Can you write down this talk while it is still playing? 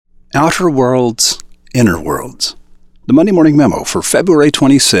Outer Worlds, Inner Worlds. The Monday Morning Memo for February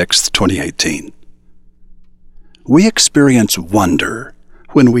 26, 2018. We experience wonder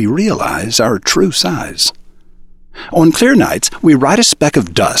when we realize our true size. On clear nights, we ride a speck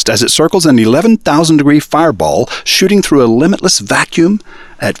of dust as it circles an 11,000-degree fireball shooting through a limitless vacuum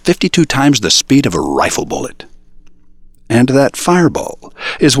at 52 times the speed of a rifle bullet. And that fireball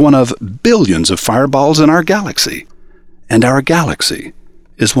is one of billions of fireballs in our galaxy. And our galaxy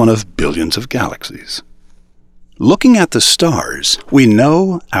is one of billions of galaxies. Looking at the stars, we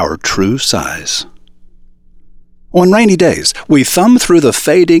know our true size. On rainy days, we thumb through the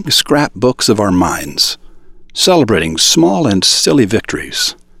fading scrapbooks of our minds, celebrating small and silly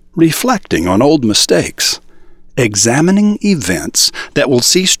victories, reflecting on old mistakes, examining events that will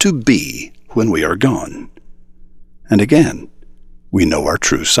cease to be when we are gone. And again, we know our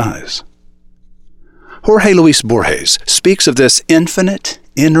true size. Jorge Luis Borges speaks of this infinite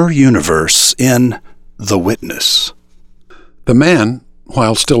inner universe in The Witness. The man,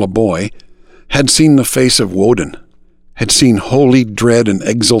 while still a boy, had seen the face of Woden, had seen holy dread and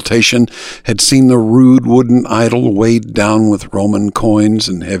exultation, had seen the rude wooden idol weighed down with Roman coins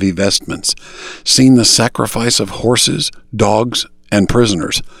and heavy vestments, seen the sacrifice of horses, dogs, and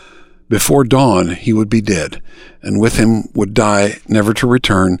prisoners. Before dawn he would be dead, and with him would die, never to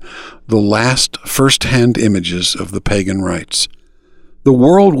return, the last first-hand images of the pagan rites. The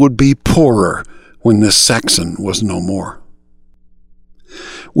world would be poorer when this Saxon was no more.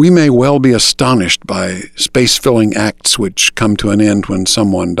 We may well be astonished by space-filling acts which come to an end when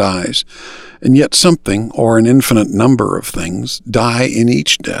someone dies, and yet something, or an infinite number of things, die in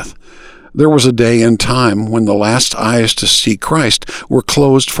each death. There was a day in time when the last eyes to see Christ were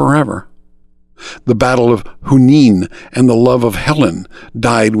closed forever. The battle of Hunin and the love of Helen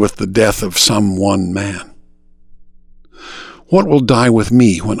died with the death of some one man. What will die with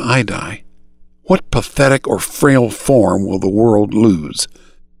me when I die? What pathetic or frail form will the world lose?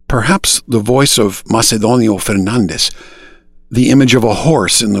 Perhaps the voice of Macedonio Fernandez, the image of a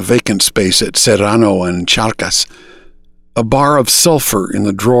horse in the vacant space at Serrano and Charcas, a bar of sulfur in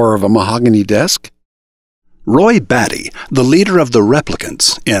the drawer of a mahogany desk? Roy Batty, the leader of the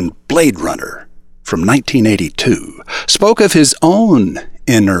replicants in Blade Runner from 1982, spoke of his own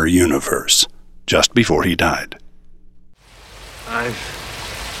inner universe just before he died. I've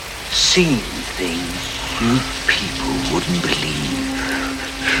seen things you people wouldn't believe.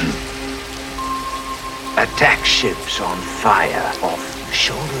 Attack ships on fire off the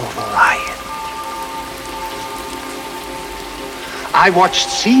shoulder of Orion. I watched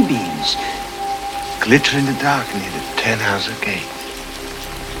sea beams glitter in the dark near the Tannhauser Gate.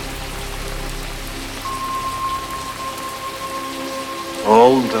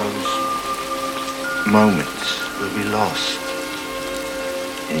 All those moments will be lost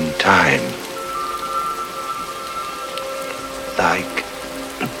in time, like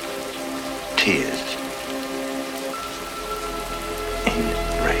tears in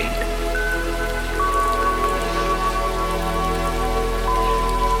rain.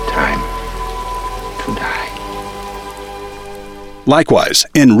 Time to die. Likewise,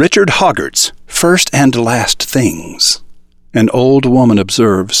 in Richard Hoggart's First and Last Things, an old woman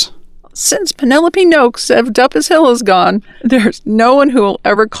observes, "Since Penelope Noakes of Duppus Hill is gone, there's no one who will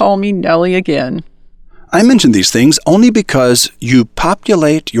ever call me Nellie again." I mention these things only because you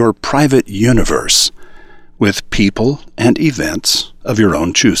populate your private universe with people and events of your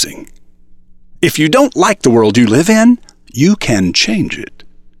own choosing. If you don't like the world you live in, you can change it.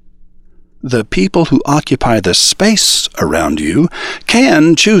 The people who occupy the space around you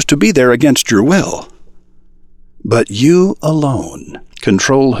can choose to be there against your will. But you alone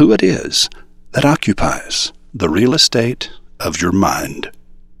control who it is that occupies the real estate of your mind.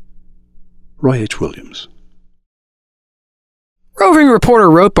 Roy H. Williams. Roving reporter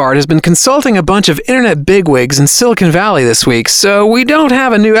Rothbard has been consulting a bunch of internet bigwigs in Silicon Valley this week, so we don't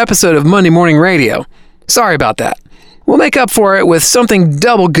have a new episode of Monday Morning Radio. Sorry about that. We'll make up for it with something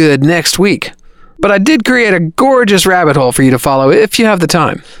double good next week. But I did create a gorgeous rabbit hole for you to follow if you have the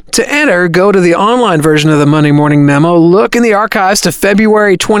time. To enter, go to the online version of the Monday Morning Memo, look in the archives to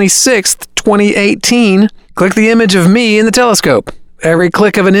February 26th, 2018, click the image of me in the telescope. Every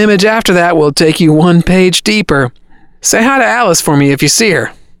click of an image after that will take you one page deeper. Say hi to Alice for me if you see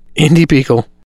her. Indy Peakle.